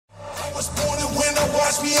was born and when I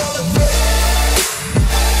watch me elevate.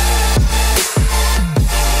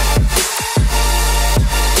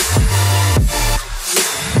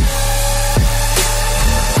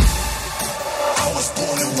 I was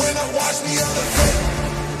born and when I watch me elevate.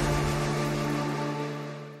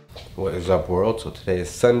 What is up, world? So today is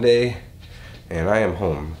Sunday and I am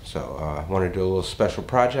home. So I want to do a little special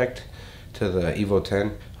project to the Evo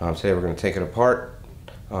 10. Today we're going to take it apart.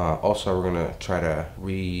 Also we're going to try to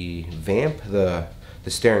revamp the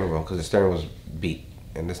steering wheel because the steering wheel's beat.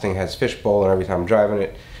 And this thing has fishbowl, and every time I'm driving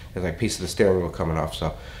it, there's like a piece of the steering wheel coming off. So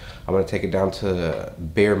I'm going to take it down to the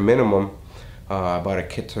bare minimum. I bought a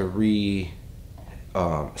kit to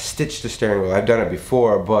stitch the steering wheel. I've done it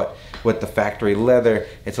before, but with the factory leather,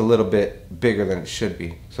 it's a little bit bigger than it should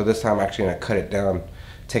be. So this time I'm actually going to cut it down,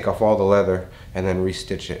 take off all the leather, and then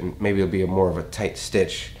restitch it. And maybe it'll be more of a tight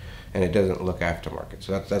stitch, and it doesn't look aftermarket.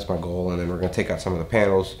 So that's my goal. And then we're going to take out some of the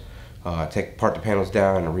panels, take part the panels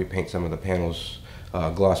down, and repaint some of the panels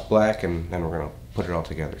gloss black, and then we're going to put it all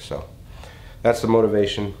together. So that's the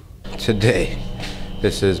motivation today.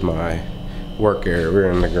 This is my work area. We're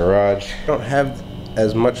in the garage. I don't have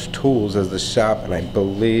as much tools as the shop, and I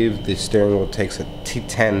believe the steering wheel takes a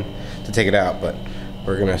T10 to take it out, but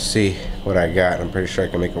we're gonna see what I got. I'm pretty sure I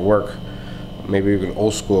can make it work. Maybe even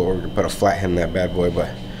old school, or we can put a flat head in that bad boy.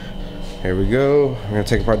 But here we go. We're gonna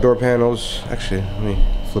take apart door panels. Actually, let me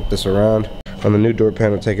flip this around. On the new door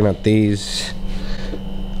panel, taking out these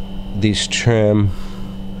trim,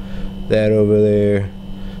 that over there,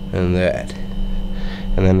 and that.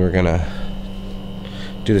 And then we're gonna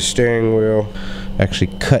do the steering wheel.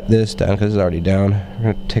 Actually cut this down because it's already down.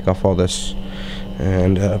 We're gonna take off all this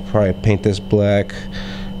and probably paint this black,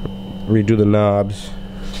 redo the knobs.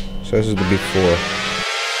 So this is the before.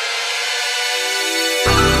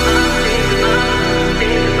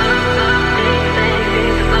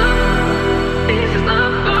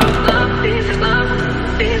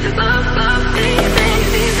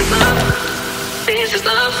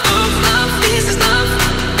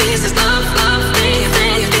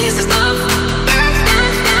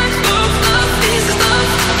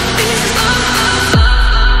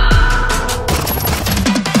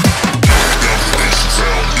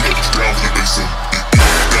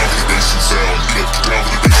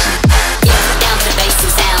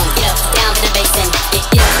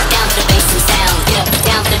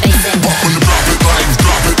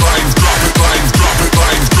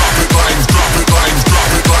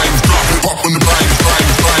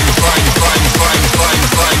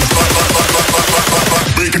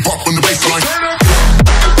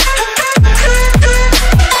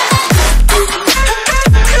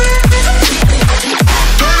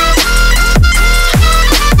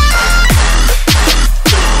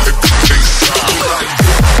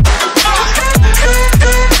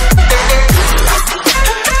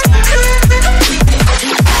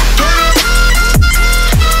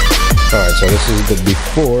 So this is the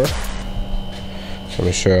before. So let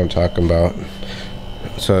me show you what I'm talking about.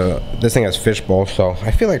 So this thing has fishbowl. So I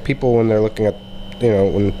feel like people, when they're looking at,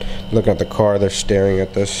 when looking at the car, they're staring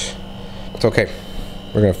at this. It's okay.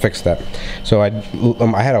 We're gonna fix that. So I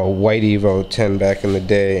had a white Evo 10 back in the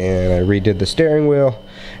day, and I redid the steering wheel,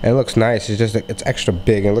 and it looks nice. It's just it's extra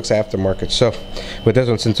big and it looks aftermarket. So with this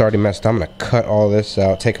one, since it's already messed up, I'm gonna cut all this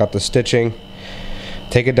out, take out the stitching,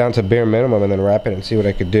 take it down to bare minimum, and then wrap it and see what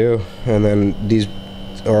I could do. And then these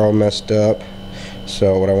are all messed up.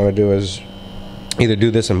 So what I want to do is either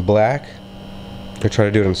do this in black or try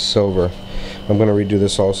to do it in silver. I'm going to redo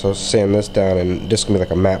this also, sand this down, and this is going to be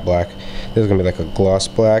like a matte black. This is going to be like a gloss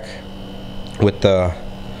black with the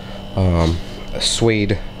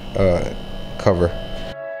suede cover.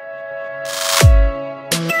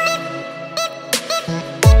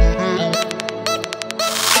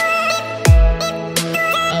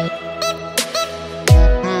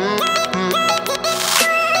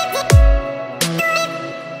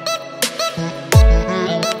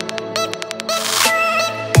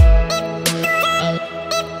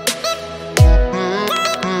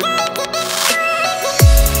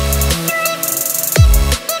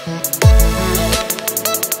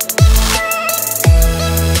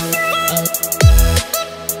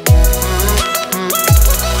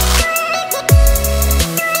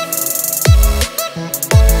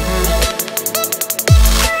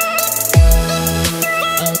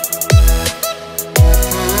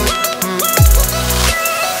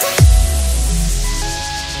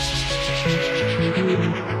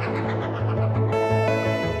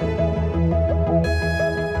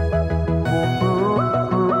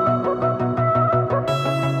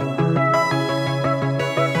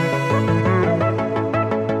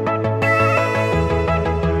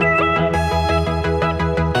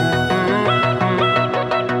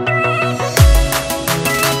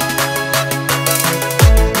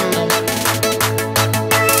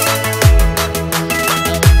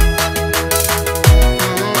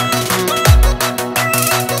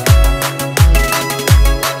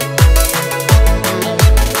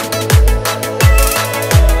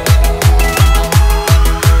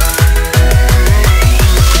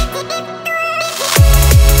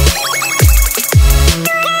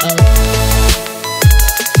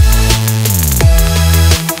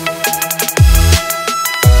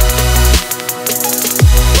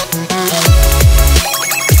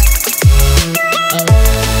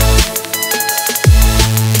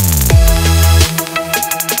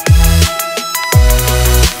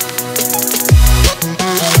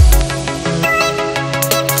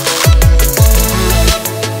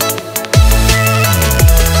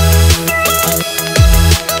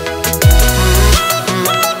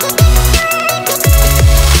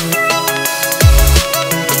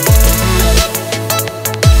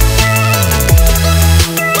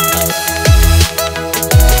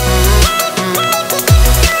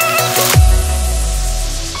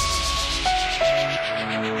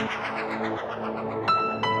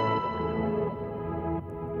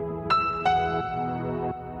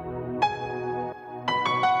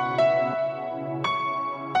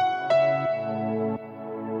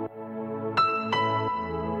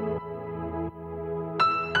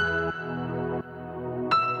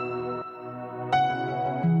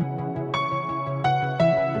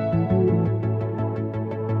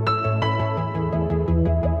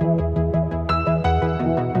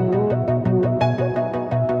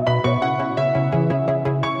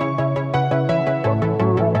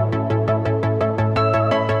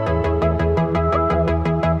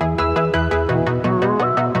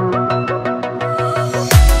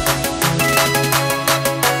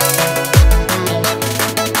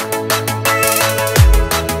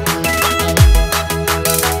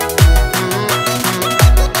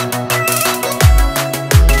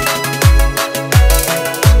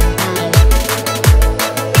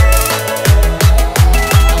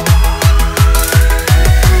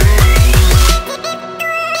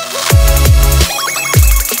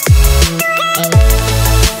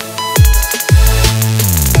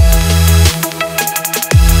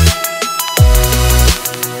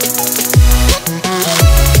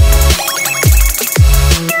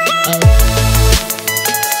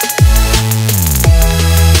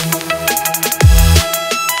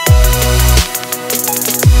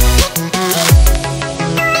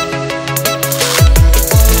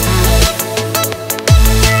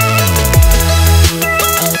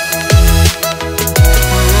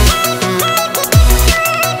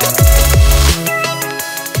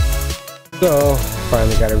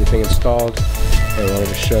 got everything installed. And I wanted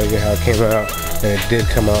to show you how it came out. And it did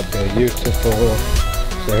come out beautiful.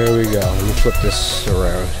 So here we go. Let me flip this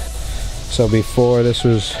around. So before, this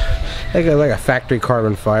was like a factory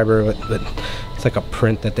carbon fiber, but it's like a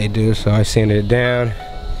print that they do. So I sanded it down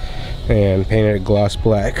and painted it gloss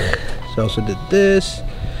black. So I also did this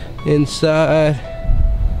inside.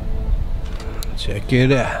 Check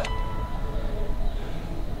it out.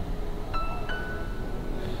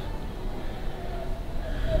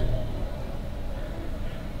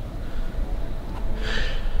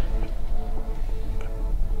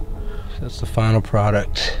 That's the final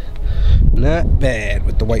product. Not bad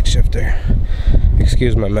with the white shifter.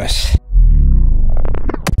 Excuse my mess.